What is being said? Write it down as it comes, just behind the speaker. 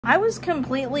I was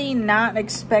completely not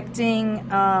expecting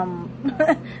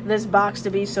this box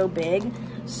to be so big.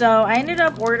 So I ended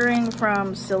up ordering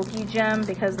from Silky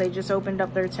because they just opened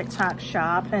up their TikTok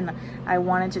shop and I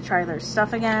wanted to try their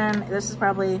stuff again. This is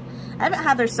probably, I haven't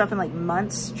had their stuff in like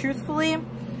months, truthfully.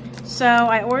 So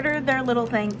I ordered their little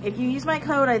thing. If you use my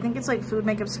code, I think it's like Food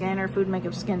Makeup Skin or Food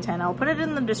Makeup Skin 10. I'll put it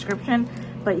in the description,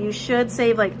 but you should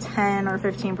save like 10 or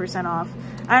 15% off.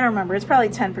 I don't remember, it's probably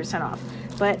 10% off.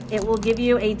 But it will give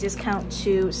you a discount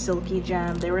to Silky.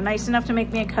 They were nice enough to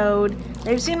make me a code.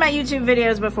 They've seen my YouTube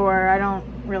videos before. I don't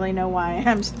really know why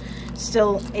I'm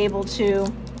still able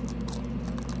to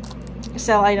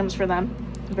sell items for them.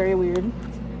 Very weird.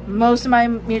 Most of my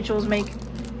mutuals make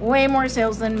way more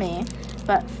sales than me.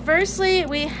 But firstly,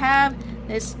 we have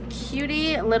this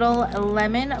cutie little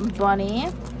lemon bunny.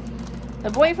 The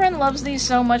boyfriend loves these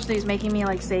so much that he's making me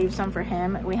like save some for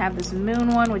him. We have this moon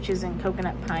one, which is in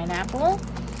coconut pineapple.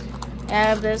 I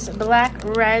have this black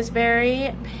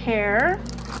raspberry pear.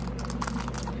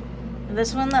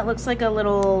 This one that looks like a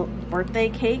little birthday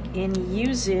cake in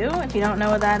yuzu. If you don't know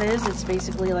what that is, it's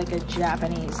basically like a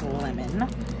Japanese lemon.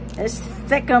 This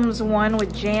thickums one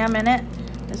with jam in it.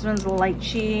 This one's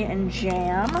lychee and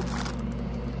jam.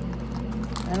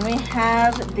 And we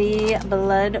have the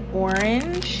blood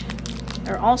orange.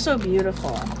 They're also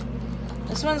beautiful.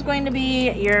 This one's going to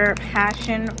be your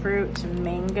passion fruit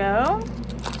mango.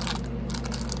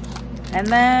 And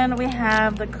then we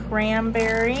have the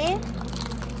cranberry.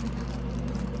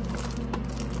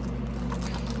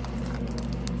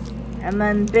 And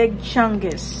then Big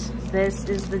Chungus. This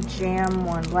is the jam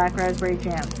one, black raspberry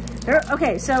jam.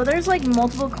 Okay, so there's like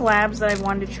multiple collabs that I've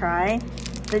wanted to try.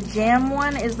 The jam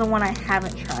one is the one I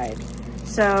haven't tried.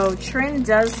 So Trin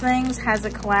Does Things has a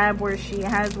collab where she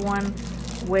has one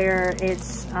where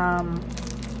it's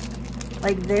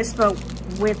like this, but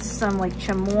with some like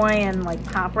chamoy and like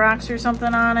pop rocks or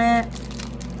something on it.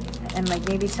 And like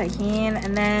maybe tahini.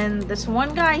 And then this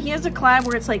one guy, he has a collab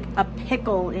where it's like a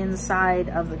pickle inside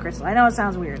of the crystal. I know it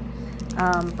sounds weird,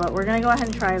 but we're gonna go ahead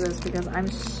and try this because I'm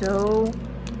so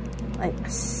like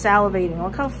salivating.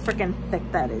 Look how freaking thick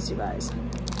that is, you guys.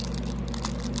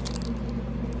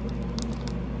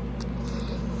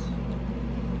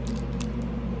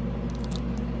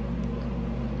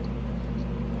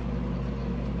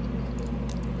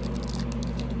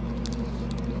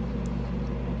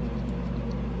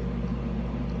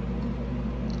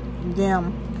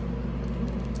 Damn.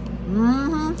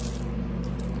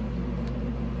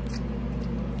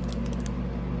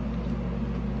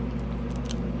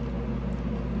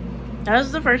 That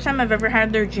was the first time I've ever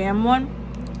had their jam one.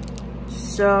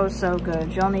 So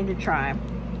good. Y'all need to try.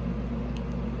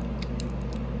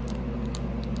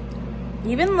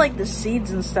 Even like the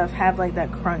seeds and stuff have like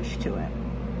that crunch to it.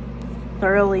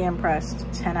 Thoroughly impressed.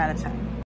 10 out of 10.